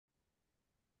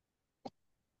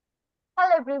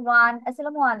everyone.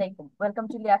 Assalamu alaikum. Welcome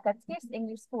to Liaquat Kids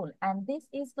English School. And this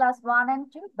is class 1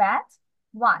 and 2, batch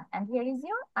 1. And here is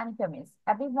your Anika miss.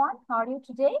 Everyone, how are you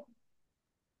today?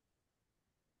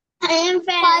 I am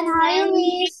fine. How are you,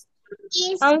 Miss?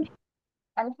 I'm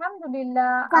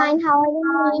Alhamdulillah, I'm fine. How are you,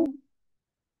 Miss? fine.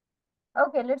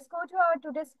 Okay, let's go to our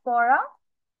today's fora.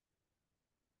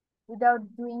 Without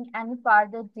doing any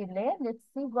further delay, let's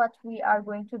see what we are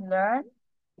going to learn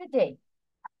today.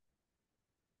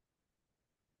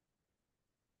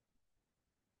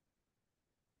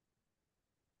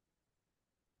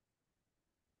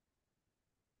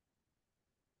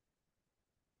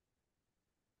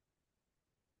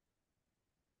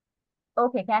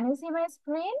 Okay, can you see my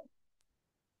screen?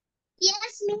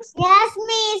 Yes, Miss. Yes,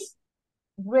 Miss.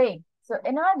 Great. So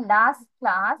in our last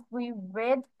class, we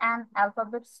read an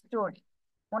alphabet story.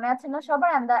 মনে আছে না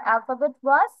সবার? And the alphabet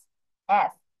was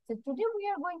S. So today we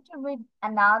are going to read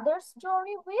another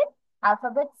story with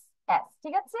alphabet S.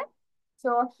 ঠিক আছে? So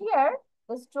here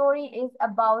the story is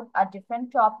about a different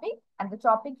topic and the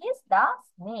topic is the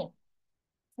snake.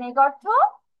 Snake অর্থ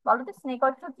বলো তো snake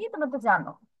অর্থ কি? তোমরা তো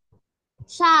জানো।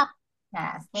 Sharp.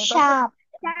 হ্যাঁ, snake অর্থ Sharp.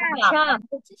 সাপ। Sharp.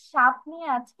 হচ্ছে সাপ নিয়ে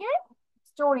আজকের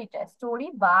story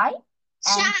by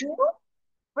Sharp. Andrew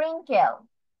Sprinkle.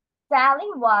 Sally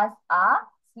was a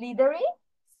slithery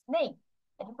snake.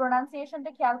 এটা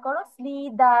প্রনাউন্সিয়েশনটা খেয়াল করো,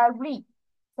 slithery.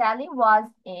 Sally was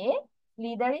a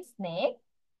slithery snake.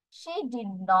 She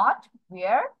did not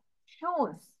wear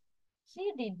shoes. She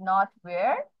did not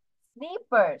wear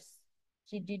slippers.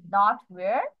 She did not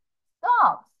wear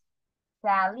socks.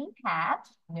 Sally had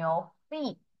no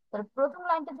feet. তোর প্রথম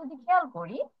লাইনটা যদি খেয়াল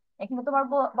করি, এখানে তোমার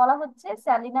বলা হচ্ছে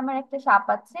স্যালি নামের একটা সাপ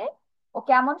আছে। ও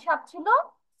কেমন সাপ ছিল?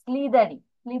 স্লিদারি।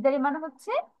 স্লিদারি মানে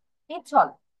হচ্ছে পিছল।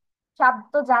 সাপ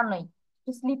তো জানোই,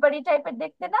 একটু স্লিপারি টাইপের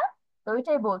দেখতে না? তো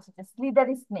ওইটাই বলছে যে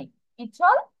স্লিদারি স্নেক,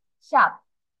 পিছল সাপ।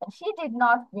 She did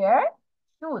not wire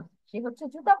shoes, সে হচ্ছে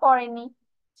জুতা পরেনি।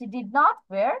 She did not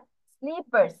wire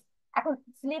sleepers. এখন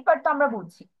স্লিপার তো আমরা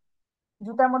বুঝি,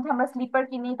 জুতার মধ্যে আমরা স্লিপার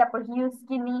কিনি, তারপর হিলস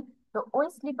কিনি। তো ওই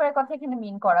স্লিপারের কথা এখানে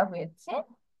মিন করা হয়েছে।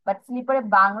 বাট স্লিপারের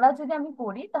বাংলা যদি আমি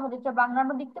পড়ি তাহলে এটা বাংলা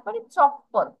আমরা লিখতে পারি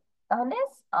চপ্পল। তাহলে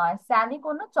স্যালি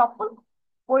কোনো চপ্পল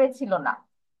পরেছিল না।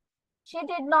 সে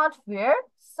ডিড নট ওয়্যার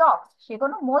সক্স, সে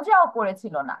কোনো মোজাও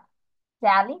পরেছিল না।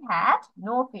 স্যালি হ্যাড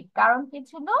নো ফিট, কারণ কি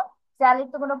ছিল? স্যালির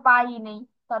তো কোনো পাই নেই,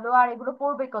 তাহলে ও আর এগুলো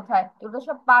পড়বে কোথায়? এগুলো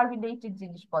সব পার রিলেটেড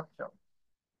জিনিসপত্র।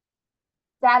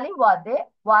 স্যালি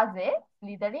ওয়াজ এ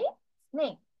স্লিদারি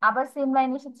স্নেক। আবার সেম লাইন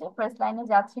এসেছে, ফার্স্ট লাইনে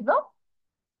যা ছিল।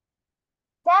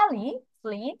 Sally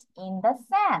slid in the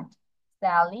sand.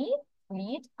 Sally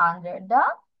slid under the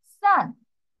sun.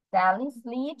 Sally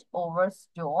slid over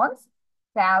stones.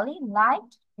 Sally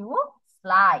liked to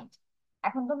slide.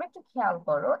 এখন তোমরা একটু খেয়াল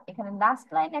করো, এখানে লাস্ট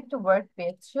লাইনে একটা ওয়ার্ড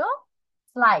পেয়েছো,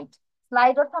 স্লাইড।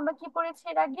 স্লাইড অর্থ আমরা কি পড়েছি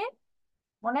এর আগে,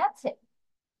 মনে আছে?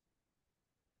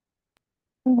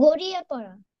 গড়িয়ে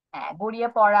পড়া। হ্যাঁ, গড়িয়ে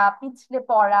পড়া, পিছলে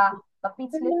পড়া বা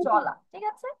পিছলে চলা। ঠিক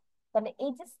আছে, তাহলে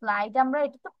এই যে স্লাইড আমরা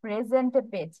এটা তো প্রেজেন্টে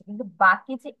পেয়েছি, কিন্তু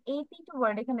বাকি যে এই তিনটে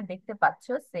ওয়ার্ড এখানে দেখতে পাচ্ছ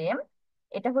সেম,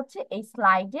 এটা হচ্ছে এই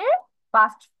স্লাইডের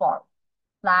past form.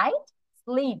 Slide,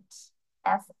 slid,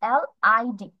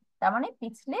 SLID, তার মানে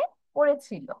পিছলে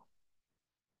পড়েছিল।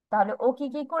 তাহলে ও কি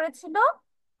কি করেছিল?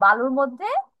 বালুর মধ্যে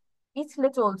পিছলে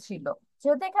চলছিল।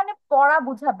 যেহেতু এখানে পড়া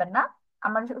বুঝাবে না,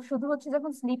 আমরা শুধু হচ্ছে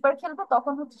যখন স্লিপার খেলবো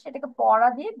তখন হচ্ছে সেটাকে পড়া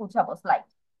দিয়ে বুঝাবো, স্লাইড।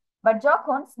 বাট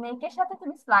যখন স্নেকের সাথে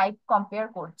তুমি স্লাইড কম্পেয়ার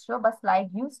করছো বা স্লাইড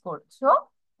ইউজ করছো,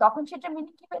 তখন সেটা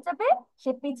মিনিং কি হয়ে যাবে?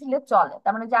 সে পিছলে চলে,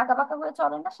 তার মানে যে আঁকা বাঁকা হয়ে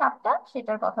চলে না সাপটা,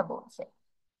 সেটার কথা বলছে।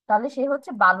 তাহলে সে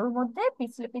হচ্ছে বালুর মধ্যে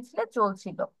পিছলে পিছলে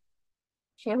চলছিল।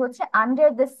 সে হচ্ছে আন্ডার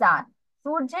দ্য সান,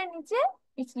 সূর্যের নিচে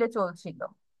পিছলে চলছিল।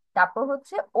 তারপর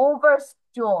হচ্ছে ওভার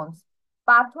স্টোনস,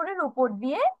 পাথরের উপর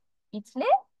দিয়ে পিছলে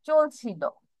চলছিল।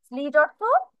 স্লিড অর্থ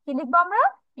কি লিখবো আমরা?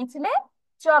 পিছলে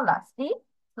চলা। স্লিড,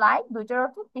 স্লাইড দুইটার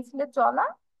অর্থ পিছলে চলা,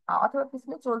 অথবা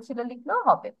পিছলে চলছিল লিখলেও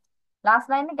হবে। লাস্ট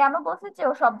লাইনে কেন বলছে যে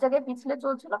ও সব জায়গায় পিছলে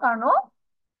চলছিল? কারণ ও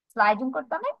স্লাইডিং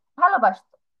করতে অনেক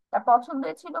ভালোবাসতো, তার পছন্দ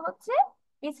ছিল হচ্ছে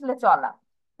পিছলে চলা।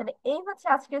 তাহলে এই হচ্ছে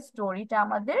আজকের স্টোরিটা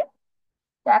আমাদের।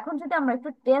 তো এখন যদি আমরা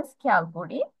একটু টেন্স খেয়াল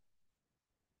করি,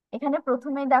 এখানে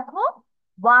প্রথমেই দেখো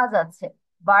ওয়াজ আছে,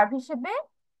 ভার্ব হিসেবে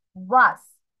ওয়াজ।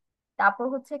 তারপর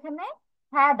হচ্ছে এখানে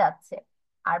হ্যাড আছে,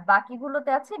 আর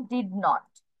বাকিগুলোতে আছে ডিড নট।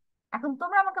 এখন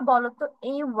তোমরা আমাকে বলো তো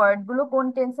এই ওয়ার্ড গুলো কোন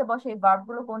টেন্সে বসে, এই ভার্ব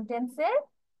গুলো কোন টেন্সের?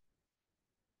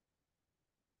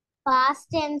 পাস্ট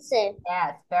টেন্সে।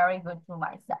 Yes, very good to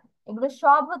myself. এগুলো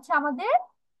সব হচ্ছে আমাদের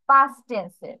পাস্ট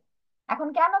টেন্সের। এখন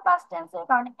কেন পাস্ট টেন্সের?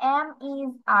 কারণ এম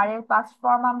ইজ আর এর পাস্ট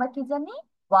ফর্ম আমরা কি জানি?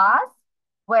 ওয়াজ,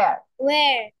 ওয়্যার।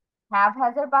 Where? হ্যাভ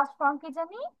হ্যাজ এর পাস্ট ফর্ম কি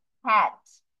জানি? হ্যাড।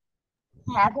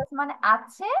 হ্যাঁ। হ্যাড মানে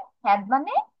আছে, হ্যাড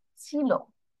মানে ছিল।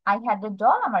 আই হ্যাড এ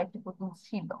ডল, আমার একটি পুতুল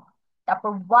ছিল।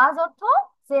 তারপর ওয়াজ অর্থ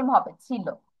সেম হবে, ছিল।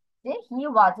 যে হি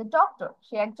ওয়াজ এ ডক্টর,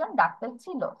 সে একজন ডাক্তার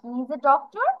ছিল। হি ইজ এ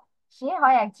ডক্টর, সে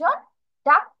হয় একজন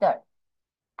ডাক্তার।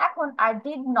 এখন আর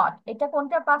ডিড নট, এটা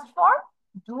কোনটার past form?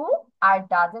 Do. R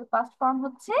does এর পাস্ট ফর্ম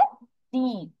হচ্ছে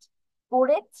ডিড,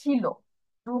 করেছিল।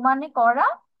 ডু মানে করা,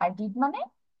 আর ডিড মানে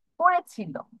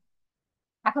করেছিল।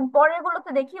 এখন পরের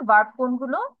গুলোতে দেখি ভার্ব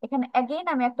কোনগুলো। এখানে অ্যাগেইন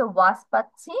আমি একটা ওয়াজ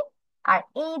পাচ্ছি। আর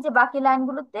এই যে বাকি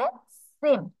লাইনগুলোতে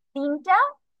সেম তিনটা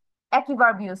একই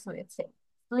ভার্ব ইউজ হয়েছে,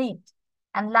 স্লিট।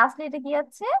 এন্ড লাস্টলি এটা কি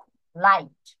আছে?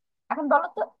 লাইট। এখন বলো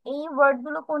তো এই ওয়ার্ড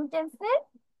গুলো কোন টেন্সের?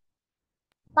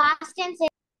 Past tense.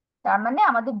 তার মানে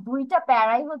আমাদের দুইটা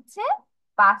প্যারাই হচ্ছে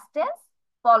পাস্ট টেন্স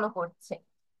ফলো করছে।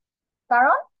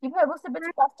 কারণ কিভাবে বুঝতে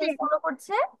পেরেছি পাস্ট টেন্স ফলো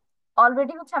করছে?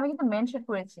 অলরেডি হচ্ছে আমি কিন্তু মেনশন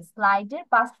করেছি, স্লাইডের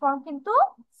পাস্ট ফর্ম কিন্তু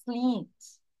স্লিট।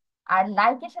 আর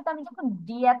লাইকের সাথে আমি যখন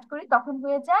ডি অ্যাড করি তখন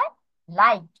হয়ে যায়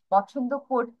লাইক, পছন্দ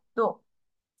করতো।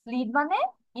 স্লিড মানে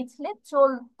পিছলে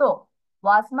চলতো।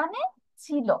 ওয়াজ মানে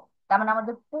ছিল। তার মানে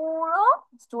আমাদের পুরো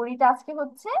স্টোরিটা আজকে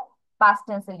হচ্ছে পাস্ট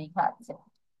টেন্সে লেখা আছে।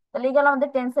 তাহলে এই গেল আমাদের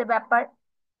টেন্সের ব্যাপার।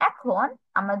 এখন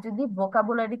আমরা যদি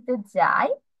ভোকাবুলারিতে যাই,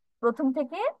 প্রথম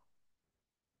থেকে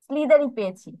স্লিদারি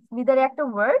পেয়েছি। স্লিদারি একটা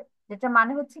ওয়ার্ড যেটা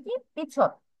মানে হচ্ছে কি পিছল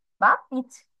বা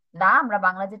পিছলা, আমরা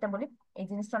বাংলা যেটা বলি। এই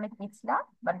জিনিসটা অনেক পিছলা,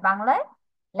 বাট বাংলায়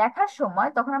লেখার সময়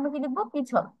তখন আমরা কি লিখবো?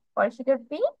 পিছল। পরে সেটার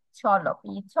পি ছল,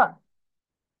 পিছল।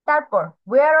 তারপর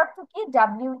ওয়্যার অর্থ কি?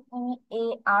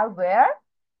 WEAR, wire.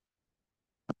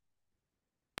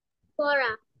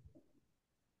 পড়া।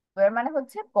 ওয়্যার মানে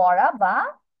হচ্ছে পরা বা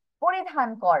পরিধান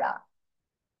করা।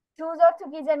 চুজ অর্থ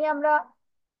কি জানি আমরা?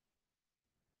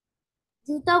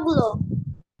 জুতাগুলো।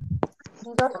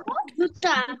 চুজ অর্থ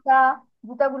জুতা। জুতা,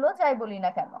 জুতাগুলো যাই বলি না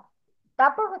কেন।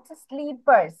 তারপর হচ্ছে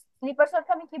স্লিপার্স। স্লিপার্স অর্থ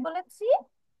আমি কি বলেছি?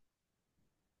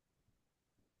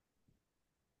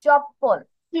 চপ্পল।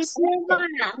 পিছলে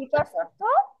পড়া। স্লিপার্স অর্থ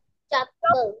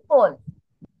চপ্পল। চপ্পল।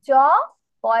 চ,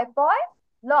 পয় পয়,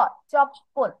 ল,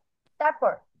 চপ্পল।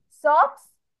 তারপর সক্স।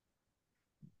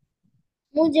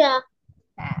 মোজা।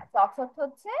 হ্যাঁ, সক্স অর্থ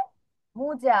হচ্ছে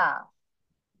মোজা।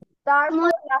 তারপর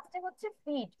লাস্টে হচ্ছে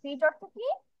ফিট। ফিট অর্থ কি?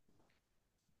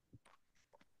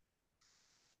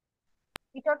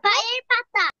 ফিট অর্থ, পায়ের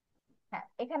পাতা। হ্যাঁ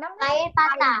এখানে আমরা পায়ের পা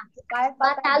পাতা লিখবো, পায়ের বা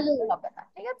পাতা তালু। লিখতে হবে না,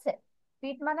 ঠিক আছে?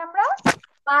 ফিট মানে আমরা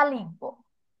পা লিখবো।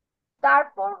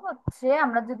 তারপর হচ্ছে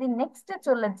আমরা যদি নেক্সটে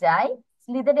চলে যাই,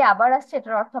 স্লিডারে আবার আসছে,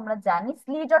 এটার অর্থ আমরা জানি।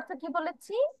 স্লিড অর্থ কি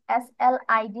বলেছি?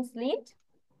 SLID, slid.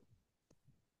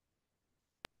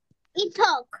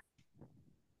 ইথক।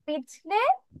 পিছলে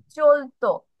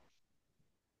চলতো,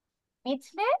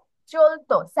 পিছলে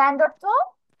চলতো। স্যান্ড অর্থ?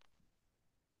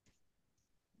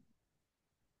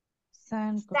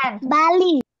 স্যান্ড,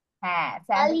 বালি। হ্যাঁ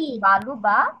স্যান্ড বালি। হচ্ছে বালু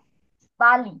বা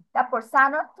বালি। তারপর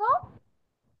সান অর্থ?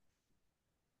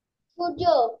 সূর্য।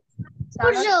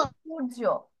 সান সূর্য। অর্থ সূর্য।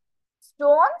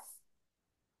 স্টোনস।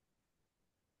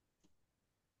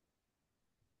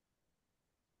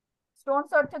 স্টোনস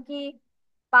অর্থ কি?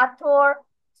 পাথর।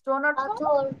 স্টোন অর্থ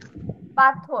পাথর।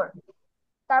 পাথর।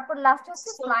 তারপর লাস্ট হচ্ছে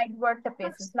স্লাইড ওয়ার্ডটা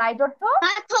পেয়েছি। স্লাইড অর্থ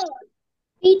পাথর।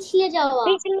 পিছলে যাওয়া।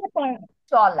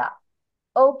 চলা।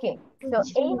 ওকে। তো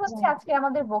এই পিছলে হচ্ছে যাওয়া। আজকে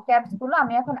আমাদের ভোক্যাবস গুলো।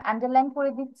 আমি এখন আন্ডারলাইন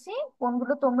করে দিচ্ছি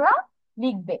কোনগুলো তোমরা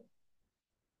লিখবে।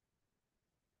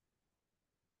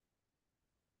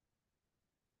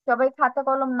 সবাই খাতা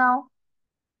কলম নাও।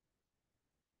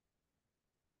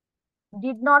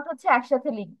 ডিড নট হচ্ছে একসাথে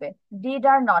লিখবে, ডিড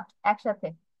আর নট একসাথে।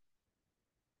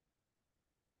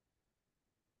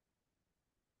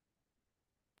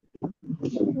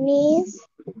 মিস,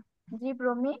 জি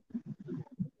প্রমি।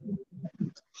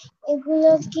 এগুলো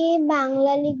কি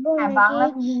বাংলা লিখবো হ্যাঁ নাকি বাংলা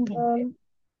মিনিং লিখবে। আম,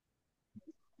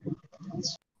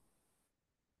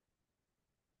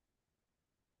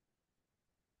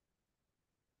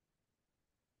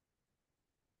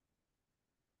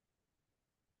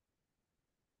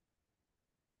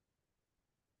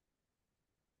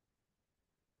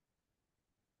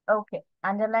 ওকে,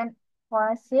 আন্ডারলাইন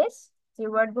করা শেষ। যে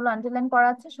ওয়ার্ড গুলো আন্ডারলাইন করা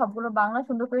আছে সবগুলো বাংলা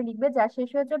সুন্দর করে লিখবে, যা শেষ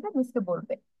হয়ে যাবে মিসকে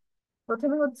বলবে।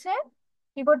 প্রথমে হচ্ছে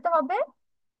কি করতে হবে?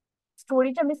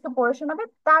 স্টোরিটা মিসকে পড়ে শোনাবে,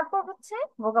 তারপর হচ্ছে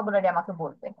ভোকাবুলারি আমাকে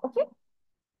বলবে। ওকে।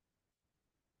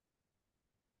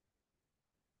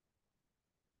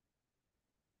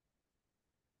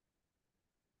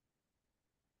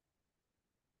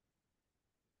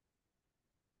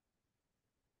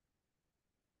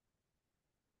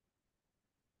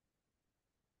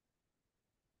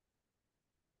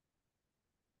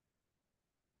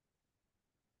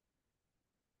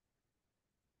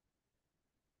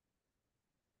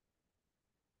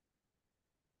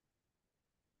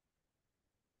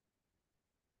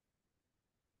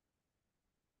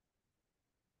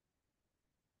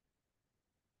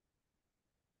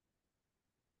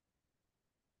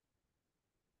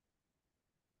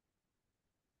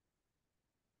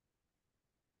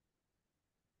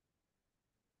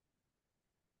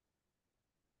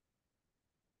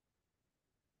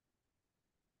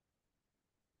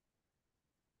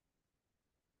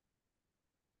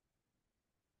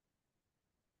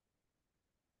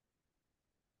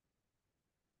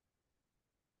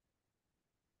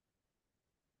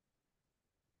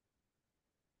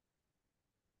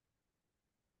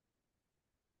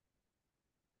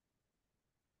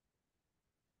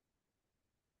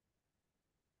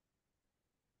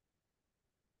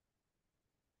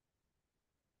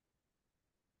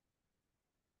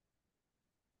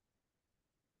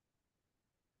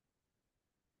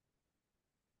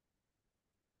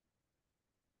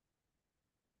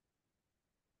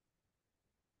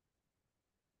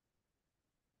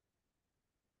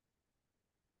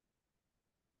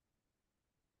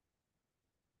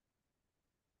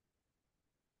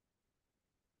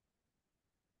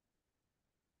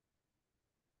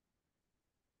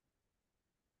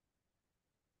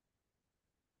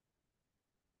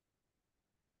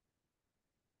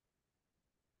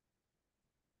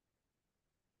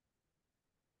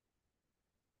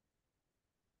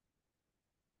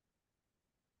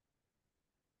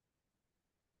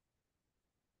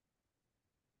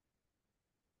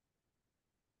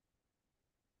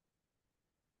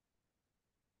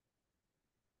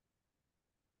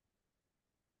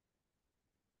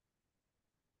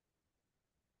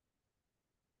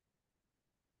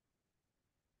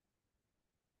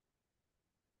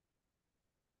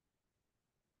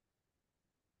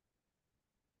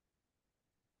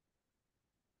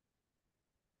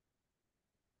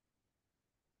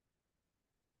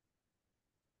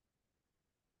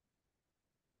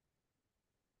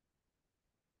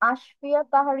 আশফিয়া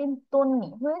তাহারিন তন্নি,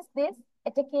 হু ইজ দিস?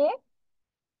 এটা কে?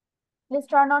 Please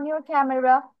turn on your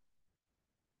camera.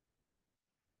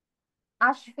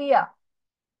 Ashfia.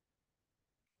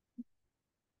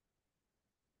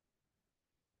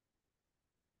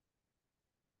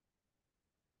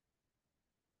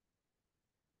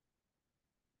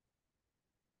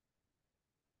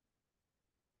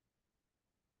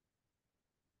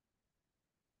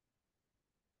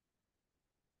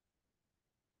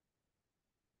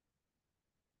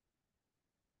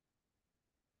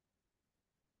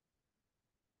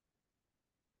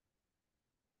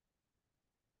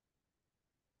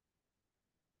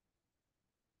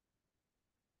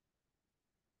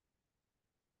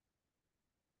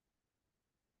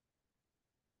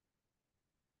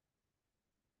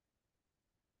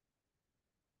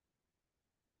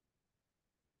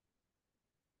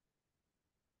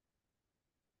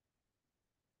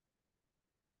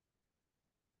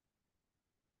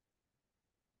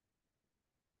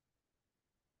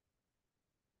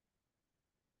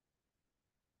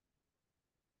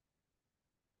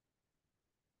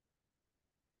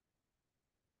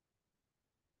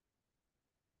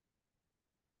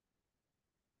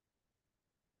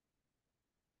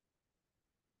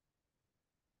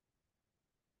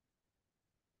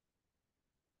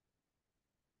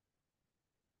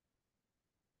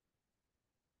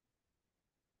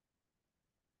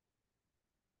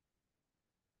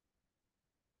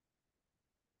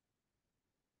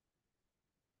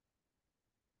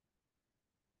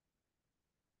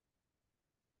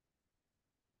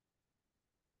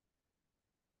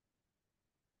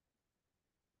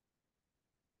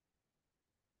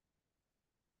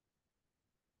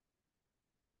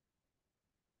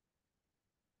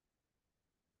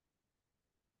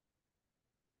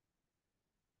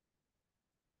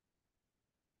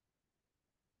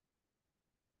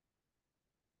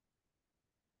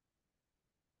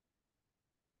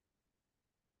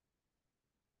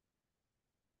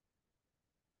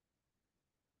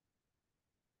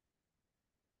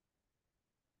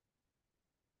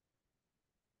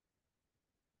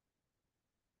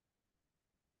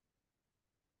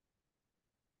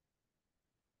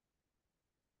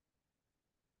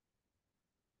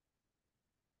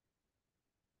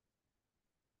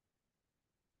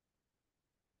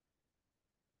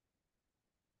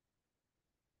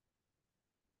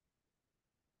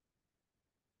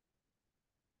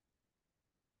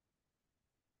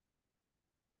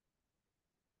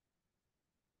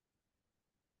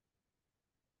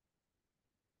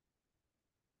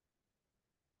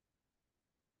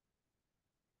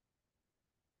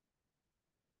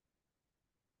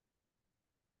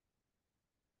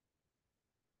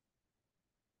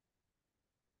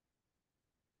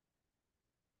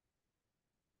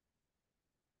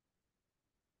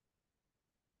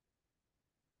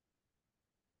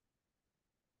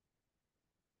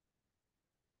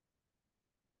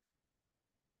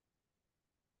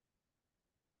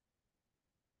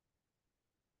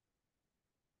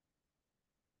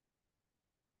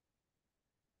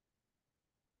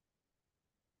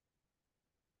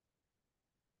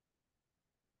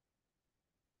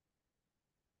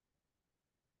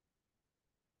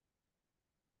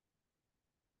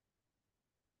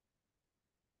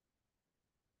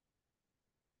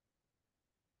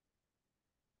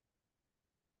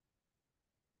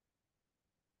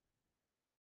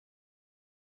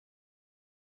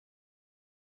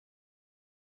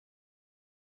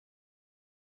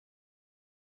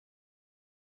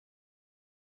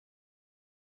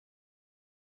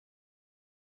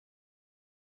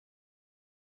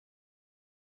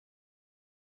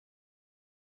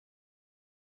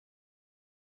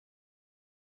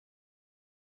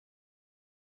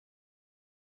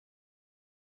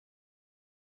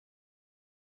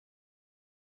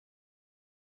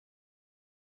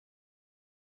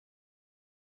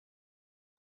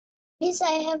 Yes,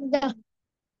 I have the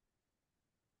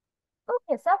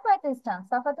ওকে, সাফা এটা স্টান।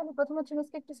 সাফা, তুমি প্রথম হচ্ছে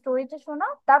মিসকে একটু স্টোরিটা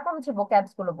শোনাও, তারপর হচ্ছে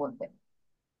ভোক্যাবস গুলো বলবে।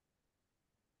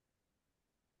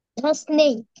 The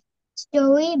Snake.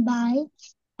 Story by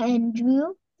Andrew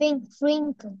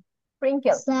Finkel.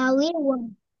 Sprinkle. Sally was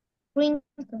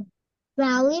Finkel.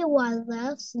 Sally was a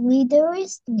slithery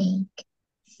snake.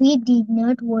 She did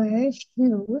not wear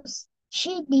shoes.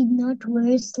 She did not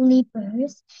wear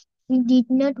slippers. She did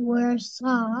not wear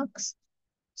socks.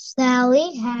 Sally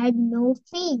had no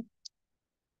feet.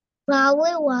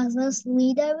 Sally was a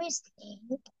slithery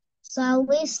snake.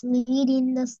 Sally slid in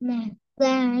the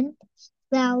sand.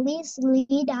 Sally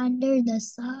slid under the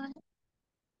sun.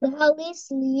 Sally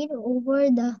slid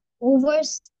over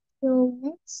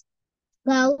stones.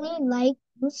 Sally liked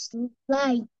to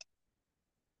slide.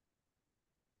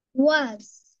 was,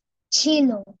 ছিল,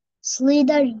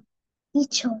 slithery,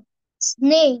 পিছল,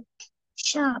 snake,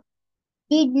 sharp,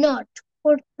 did not,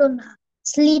 করতো না,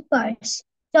 slippers,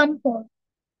 চম্পট,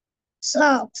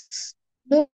 socks,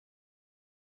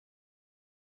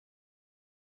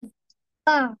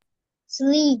 পা,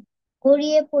 sleep,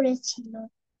 গড়িয়ে পড়েছিল,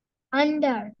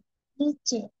 under,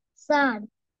 নিচে, sun,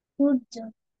 সূর্য,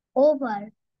 over,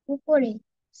 উপরে,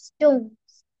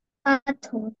 stones,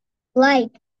 পাথর,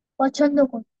 like, পছন্দ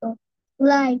করতো,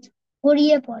 slide,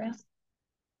 গড়িয়ে পড়া।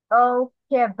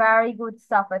 ওকে, ভেরি গুড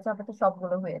স্টাফ। আচ্ছা, আপনাদের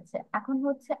সবগুলো হয়েছে। এখন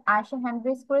হচ্ছে আয়শা হ্যান্ড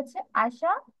রেজ করেছে।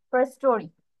 Ayesha, first story.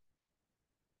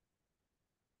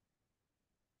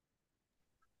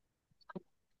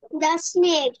 The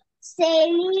snake.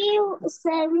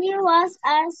 Sally was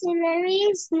a silvery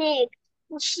snake.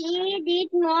 She did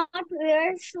not wear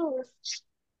shoes.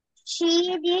 She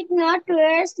did not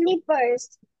wear slippers.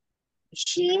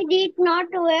 She did not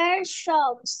wear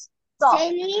socks. Stop,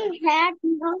 Sally had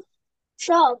no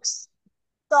socks.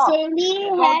 Stop. Sally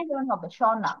had বর্জন হবে,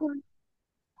 সনা।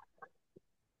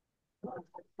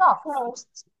 Socks. socks.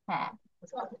 হ্যাঁ।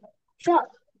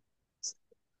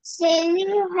 Sally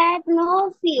had no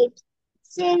feet.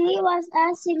 Sally was a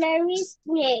silvery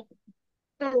snake.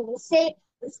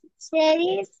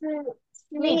 Sally slid.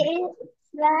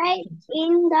 slid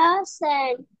in the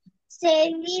sand.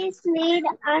 Sally slid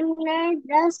under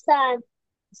the sun.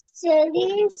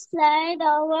 Sally slid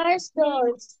over slid.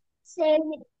 stones.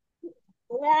 Sally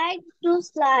like to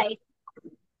slide.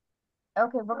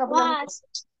 Okay, vocabulary.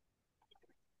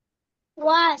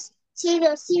 Was ছিল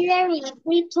silvery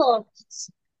brittle.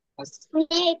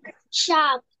 Snake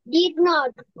sharp did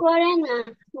not করে না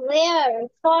wear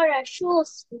পরা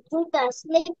shoes জুতা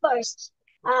slippers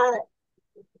uh,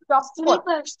 চপ্পল।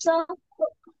 slippers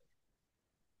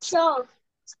চক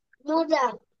মোজা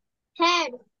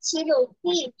head ছিল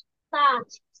feet পা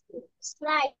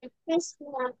slide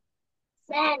পিছলা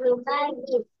sand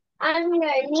baggy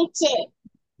under নিচে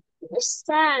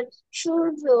sun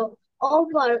সূর্য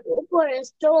over উপরে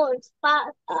stones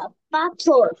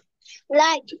পাথর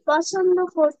লাইট পছন্দ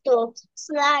করতো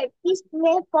স্লাইড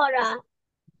পিছলে পড়া।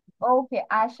 ওকে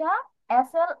আয়শা,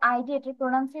 SLID, এটার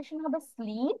প্রোনাউন্সিয়েশন হবে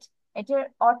স্লিড। এটার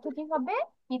অর্থ কি হবে?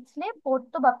 পিছলে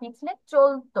পড়তো বা পিছলে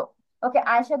চলতো। ওকে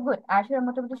আয়শা, গুড। আয়শার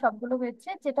মোটামুটি সবগুলো হয়েছে।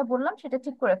 যেটা বললাম সেটা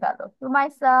ঠিক করে ফেলো।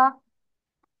 Rumaisa.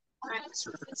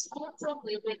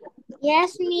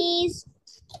 Yes, miss.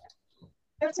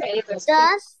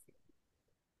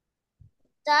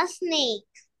 The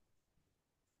Snake.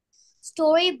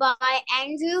 Story by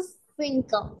Andrew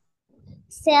Finkel.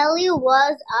 Sally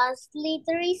was a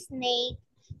slithery snake.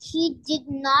 She did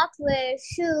not wear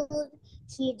shoes.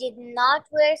 She did not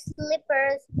wear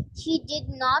slippers. She did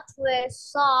not wear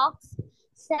socks.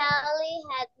 Sally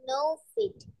had no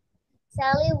feet.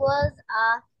 Sally was a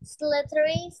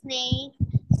slithery snake.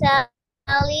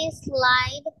 Sally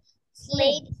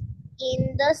slid in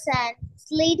the sand.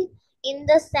 Slid in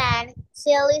the sand.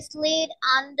 Sally slid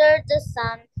under the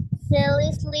sun.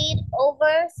 Sally slid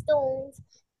over stones.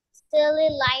 Sally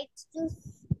liked to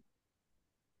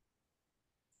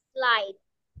slide.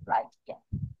 Right.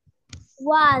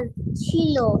 Was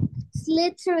ছিল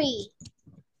slithery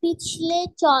পিছলে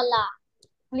চলা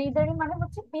স্লিদারি মানে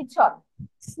হচ্ছে পিছল,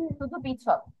 শুধু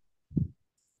পিছল।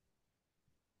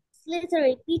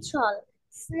 slithery পিছল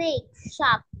snake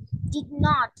sharp did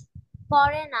not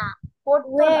করে না পড়তো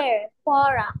না। wear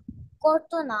পরা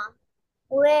করতো না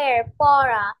wear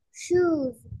পরা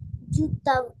shoes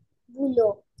জুতাগুলো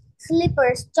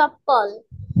slippers চপ্পল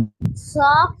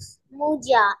socks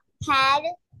মোজা had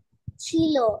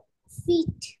ছিল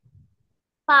feet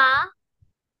পা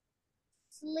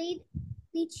slid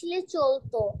পিছলে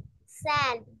চলতো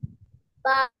sand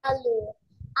বালু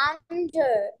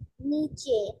under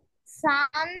নিচে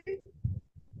sun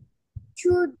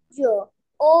সূর্য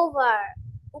over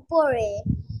উপরে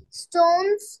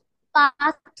stones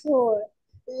পাথর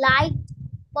light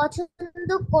পছন্দ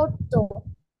করতো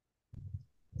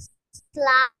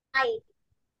slide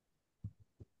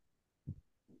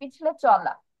পিছলে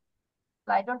চলা।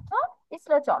 স্লাইড অর্থ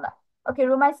পিছলে চলা। ওকে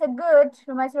রুমাইসা, গুড।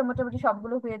 রুমাইসার মোটামুটি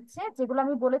সবগুলো হয়েছে। যেগুলো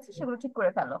আমি বলেছি সেগুলো ঠিক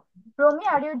করে ফেলো। রমি,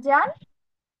 are you done?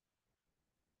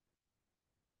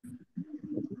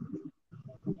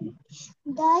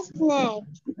 The Snake.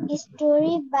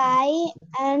 Story by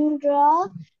Andrew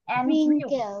Andrew.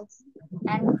 Sprinkles.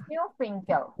 Andrew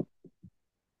ফ্রিঙ্কেল।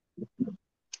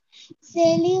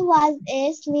 Sally was a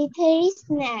slithery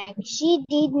snake. She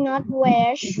did not wear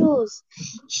shoes.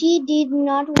 She did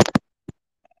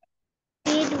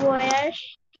wear.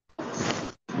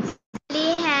 Sally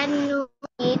had no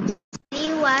feet.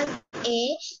 Sally was a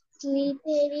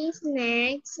Slippery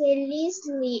snake, Sally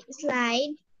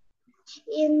slide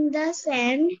in the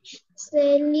sand,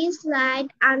 Sally slide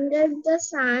under the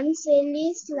sun, Sally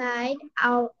slide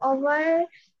out over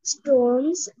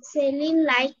stones, Sally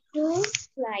like to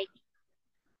slide.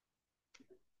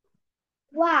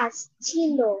 Was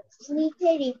ছিল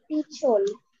স্লিথেরি পিছল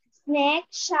snake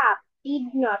সাপ did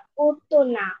not করতো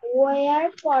না wire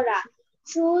পরা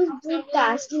shoes জুতা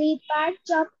sleeper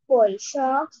চপ্পল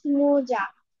socks মোজা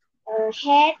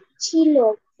hat ছিল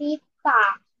পিঠ পা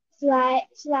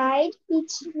স্লাইড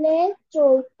পিছলে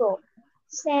চলতো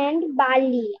স্যান্ড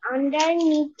বালি আন্ডার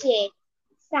নিচে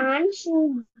সান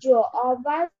সূর্য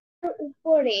ওভার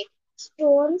উপরে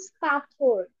স্টোনস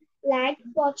পাথর লাইট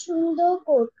পছন্দ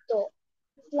করতো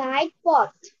স্লাইড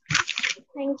পথ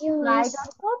থ্যাংক ইউ মিস স্লাইড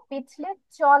অর্থ পিছলে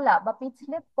চলা বা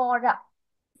পিছলে পড়া।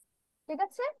 ঠিক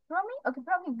আছে প্রমি, ওকে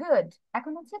প্রমি, গুড।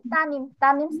 এখন হচ্ছে Tanim,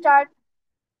 Tanim start.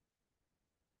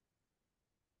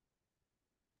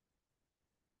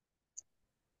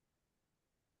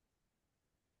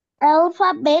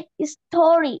 alphabet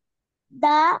story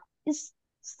the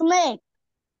snake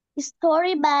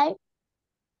story by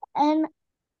an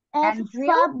Andrew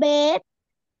alphabet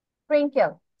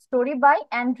sprinkle, story by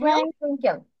Andrew friend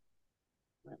sprinkle.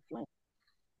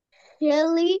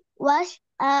 Shelley was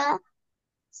a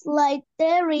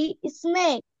solitary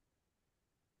snake.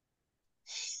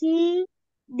 She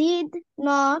did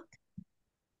not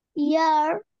wear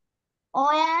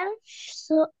wire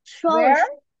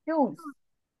shoes.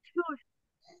 Shoes,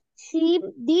 She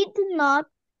did not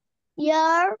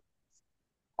wear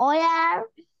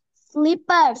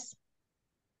slippers.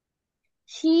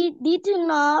 She did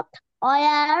not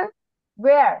wear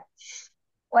wire,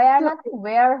 wire না so- তো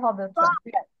wire হবে হচ্ছে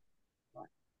wear।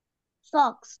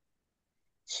 socks.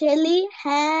 Shelley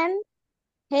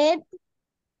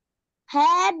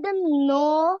had no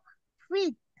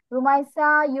feet. Rumaisa,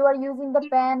 you are using the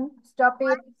pen, stop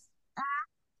it.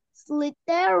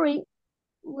 Slippery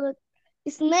with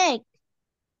snake.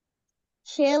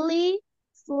 Shelley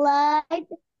slide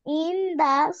in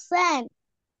the sand.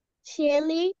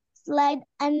 Shelley slide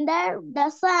under the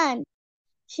sun.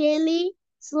 Shelley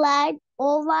slide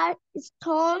over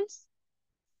stones.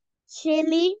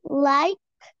 Shelley like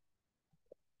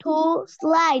to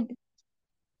slide.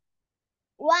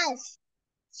 Was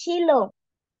ছিল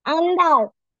under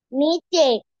নিচে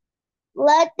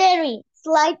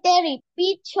স্লাইটারি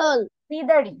পিছল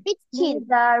স্লিদারি, পিচ্ছিল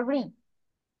স্লিদারি।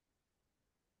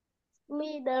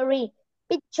 স্লিদারি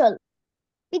পিছল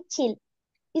পিচ্ছিল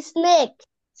snake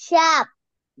সাপ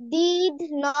did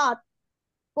not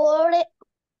পড়ে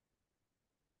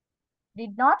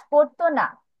did not পড়তো না,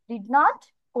 ডিড নট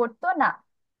পড়তো না।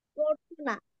 পড়তো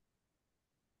না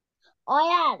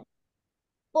অয়ার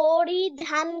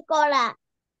পরিধান করা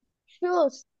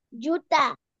শুজ জুতা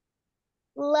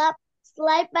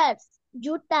স্লাইপার্স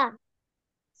জুতা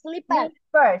স্লিপার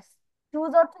স্লিপার্স,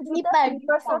 শুজ অর্থ জুতা, স্লিপার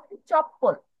স্লিপার্স জুতা অর্থ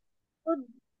চপ্পল।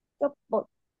 চপ্পল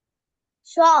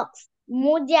সক্স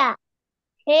মোজা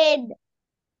হেড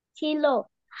ছিল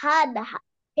হাড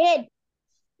হেড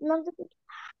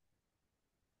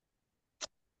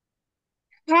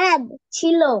হ্যাড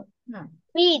ছিল হুম,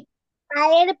 ফিট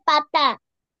পায়ের পাতা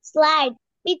স্লাইড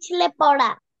পিছলে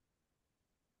পড়া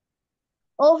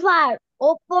ওভার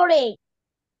ওপরে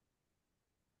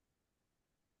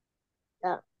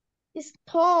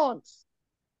স্টোনস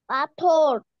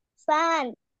পাথর সান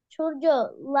সূর্য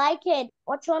লাইকেড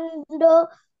পছন্দ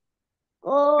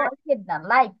লাইট না,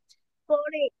 লাইট,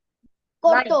 করে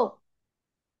করত লাইট,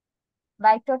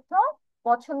 লাইট অর্থ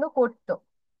পছন্দ করতো।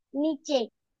 নিচে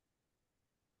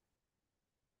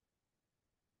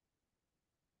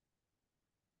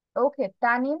ওকে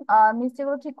তানিম, মিস্টেক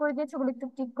গুলো ঠিক করে দিয়েছো, ওগুলো একটু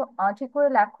ঠিক ঠিক করে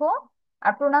লেখো।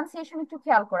 আর প্রোনাউন্সিয়েশন একটু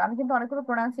খেয়াল করো, আমি কিন্তু অনেকগুলো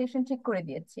প্রোনাউন্সিয়েশন ঠিক করে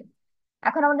দিয়েছি।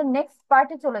 এখন আমাদের নেক্সট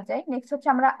পার্টে চলে যাই। নেক্সট হচ্ছে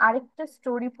আমরা আরেকটা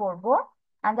স্টোরি পড়বো।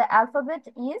 And the alphabet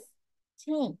is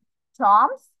T,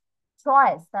 Tom's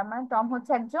choice. তার মানে টম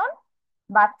হচ্ছে একজন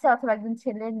বাচ্চা অথবা একজন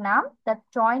ছেলের নাম। তার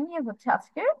টয় নিয়ে হচ্ছে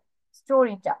আজকের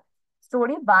স্টোরিটা।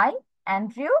 Story by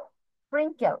Andrew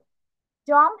sprinkle.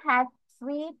 Tom had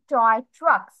three toy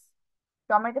trucks.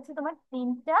 টমের কাছে তোমার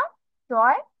তিনটা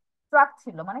টয় ট্রাক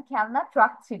ছিল, মানে খেলনা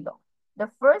ট্রাক ছিল। The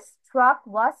first truck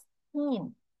was thin,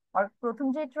 আর প্রথম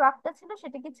যে ট্রাকটা ছিল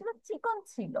সেটা কি ছিল, চিকন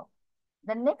ছিল।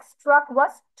 দ্য নেক্সট ট্রাক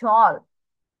ওয়াজ টল,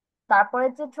 তারপরে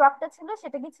যে ট্রাকটা ছিল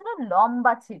সেটা কি ছিল,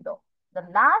 লম্বা ছিল। The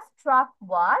last truck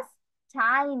was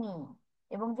tiny,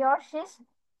 এবং যে ওর শেষ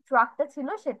ট্রাকটা ছিল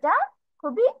সেটা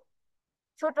খুবই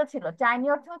ছোট ছিল। টাইনি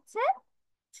অর্থ হচ্ছে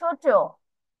ছোট।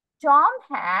 Tom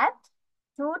had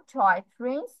to toy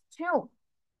trains two.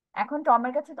 এখন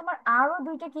টমের কাছে তোমার আরো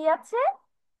দুইটা কি আছে,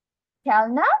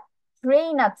 খেলনা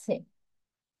ট্রেন আছে,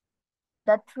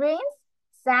 the train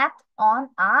sat on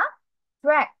a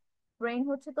track. Train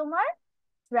হচ্ছে তোমার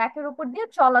ট্র্যাকের উপর দিয়ে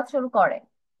চলাচল করে।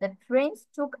 The train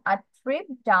took a trip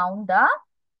down the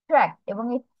track, এবং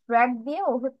এই ট্র্যাক দিয়ে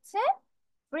ও হচ্ছে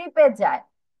ট্রিপে যায়।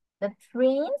 The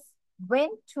trains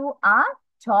went to a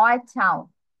toy town,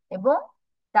 এবং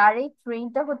তার এই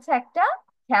ট্রেনটা হচ্ছে একটা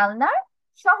খেলনার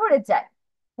শহরে যায়।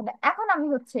 তাহলে এখন আমি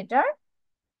হচ্ছে এটার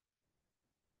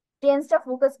টেন্সটা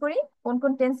ফোকাস করি, কোন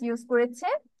কোন টেন্স ইউজ করেছে।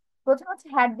 প্রথম হচ্ছে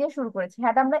হ্যাড দিয়ে শুরু করেছে,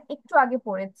 হ্যাড আমরা একটু আগে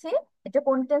পড়েছি। এটা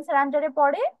কোন টেন্সের আন্ডারে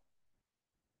পড়ে?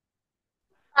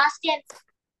 Past tense.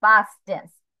 Past tense.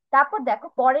 তারপর দেখো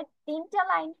পরের তিনটা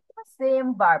লাইন সেম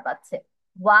ভার্ব আছে,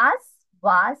 ওয়াজ,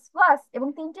 ওয়াজ, এবং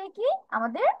তিনটাই কি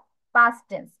আমাদের পাস্ট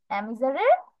টেন্স,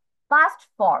 অ্যামিজারের পাস্ট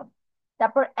ফর্ম।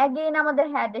 তারপর অ্যাগেইন আমাদের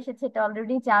হ্যাড এসেছে, এটা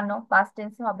অলরেডি জানো পাস্ট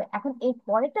টেন্স হবে। এখন এই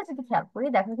পরেরটা যদি খেয়াল করি,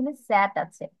 দেখো এখানে স্যাট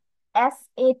আছে,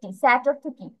 SAT। স্যাট অর্থ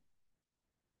কি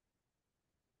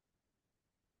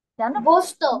জানো?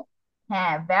 বসতো।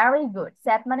 হ্যাঁ, ভেরি গুড।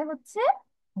 স্যাট মানে হচ্ছে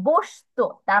বসতো,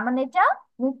 তার মানে এটা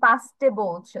তুমি পাস্টে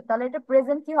বলছো, তাহলে এটা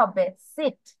প্রেজেন্ট কি হবে?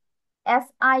 Seat,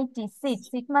 SIT, seat.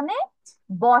 সিট মানে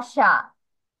বসা।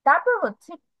 তারপর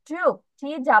হচ্ছে টুক,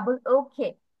 TOOK।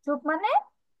 টুক মানে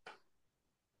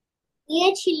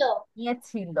নিয়েছিল।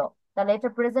 নিয়েছিল, তাহলে এটা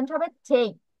প্রেজেন্ট হবে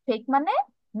টেক। টেক মানে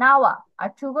নাওয়া, আর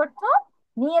টুক অর্থ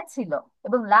নিয়েছিল।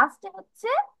 এবং লাস্টে হচ্ছে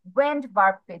ওয়েন্ট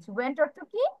ভার্ব পেয়েছে। ওয়েন্ট অর্থ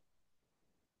কি?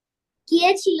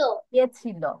 গিয়েছিল।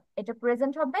 গিয়েছিল, এটা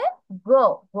প্রেজেন্ট হবে গো।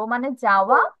 গো মানে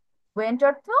যাওয়া, ও, ওয়েন্ট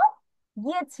অর্থ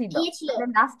গিয়েছিল। গিয়েছিল। তাহলে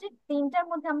লাস্টের তিনটার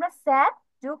মধ্যে আমরা স্যাট,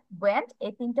 টুক, ওয়েন্ট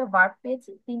এই তিনটা ভার্ব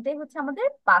পেয়েছি, তিনটাই হচ্ছে আমাদের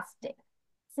পাস্টে।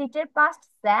 সিটের পাস্ট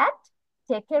স্যাট,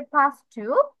 টেকের পাস্ট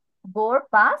টুক, গোর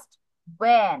পাস্ট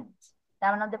ওয়েন্ট। তার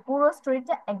মানে আমাদের পুরো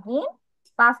স্টোরিটা এগেইন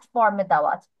পাস্ট ফর্মে দেওয়া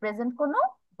আছে, প্রেজেন্ট কোনো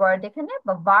ওয়ার্ড এখানে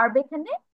বা ভার্ব এখানে